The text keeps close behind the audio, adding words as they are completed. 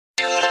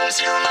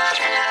love's in my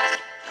head,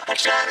 I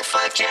try to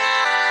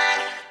forget.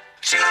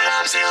 True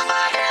love's in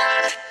my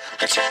head,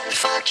 I try to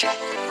forget.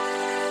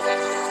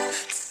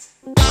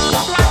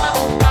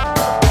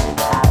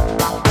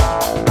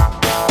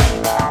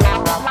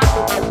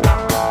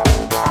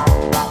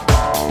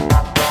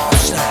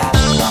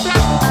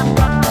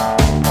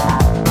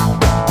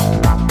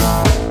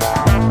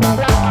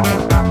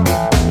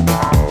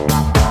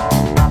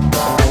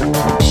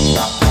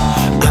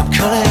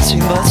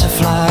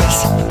 Butterflies,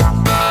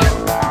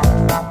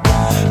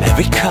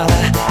 every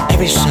color,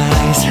 every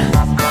size.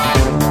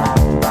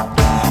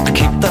 I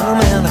keep them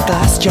in a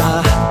glass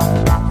jar,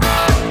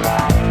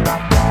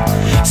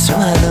 so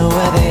I know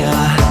where they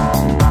are.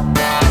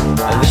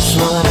 This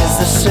one is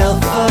the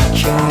silver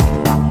king,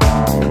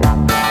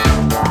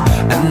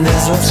 and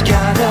this one's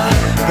got a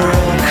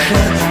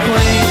broken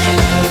wing.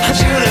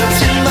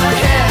 Tulips in my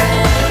head,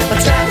 I'm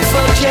trying to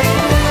forget.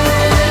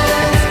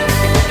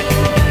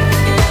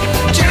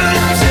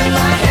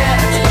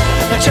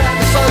 Trying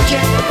to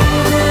forget.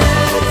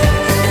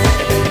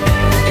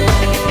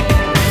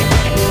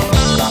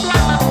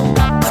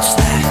 What's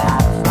that?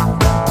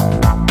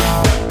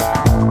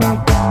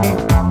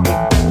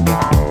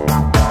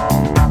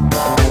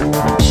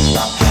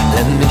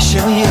 Let me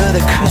show you the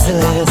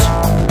chrysalis.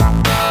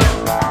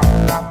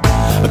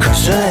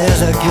 Chrysalis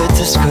are good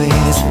to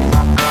squeeze.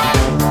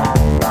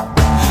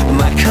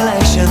 My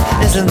collection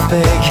isn't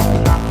big.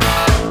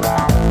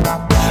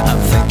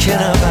 I'm thinking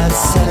about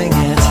selling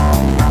it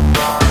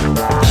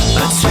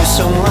to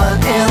someone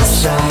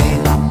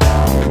insane,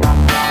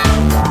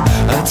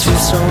 to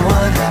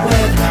someone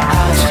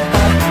without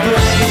a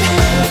brain.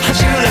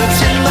 Tulips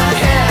in my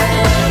head,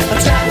 I'm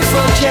trying to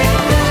forget.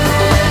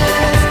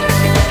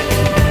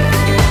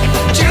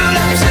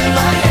 Tulips in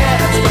my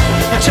head,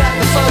 I'm trying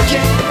to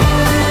forget.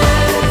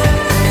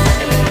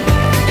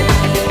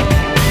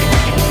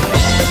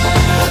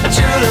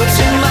 Tulips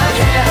in my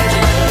head,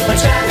 I'm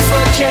trying to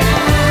forget.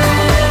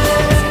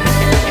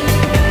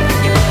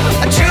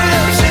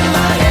 Tulips in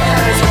my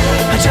head,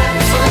 I'm trying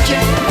to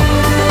forget.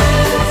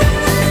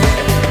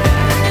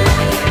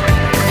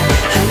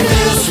 And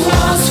this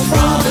was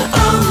from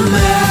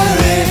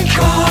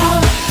America.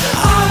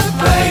 I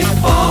paid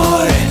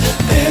for it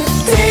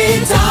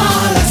 $50.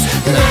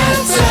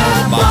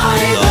 Netted by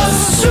the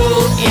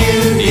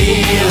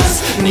souvenirs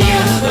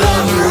near the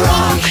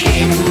Rocky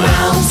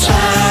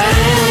Mountains.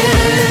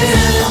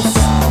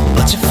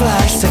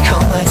 Butterflies take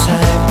all my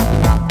time.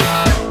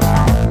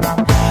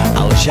 I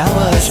wish I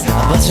was a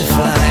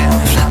butterfly.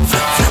 Flap,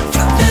 flap, flap,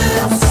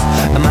 flap.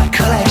 And my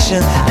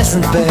collection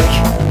isn't big.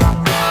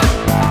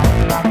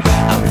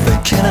 I'm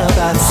thinking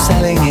about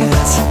selling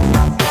it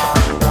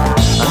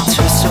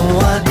to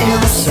someone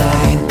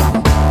insane,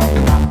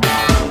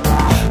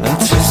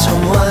 to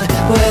someone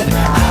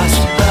without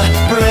a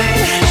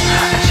brain.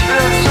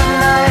 Tulips in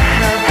my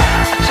head,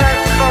 I try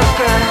to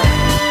forget.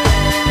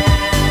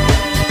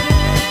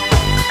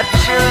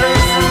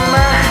 Tulips in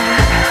my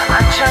head, I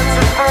try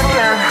to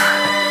forget.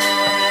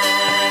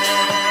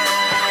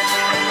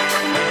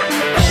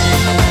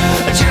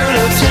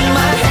 Tulips in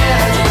my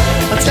head,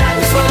 I'm trying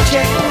to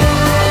forget.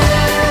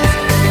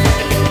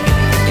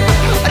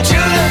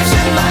 Tulips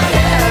in my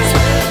head,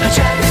 I'm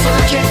trying to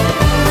forget.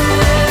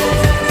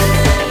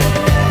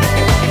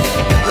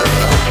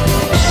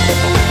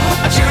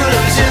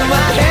 Tulips in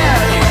my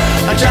head,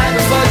 I'm trying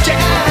to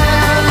forget.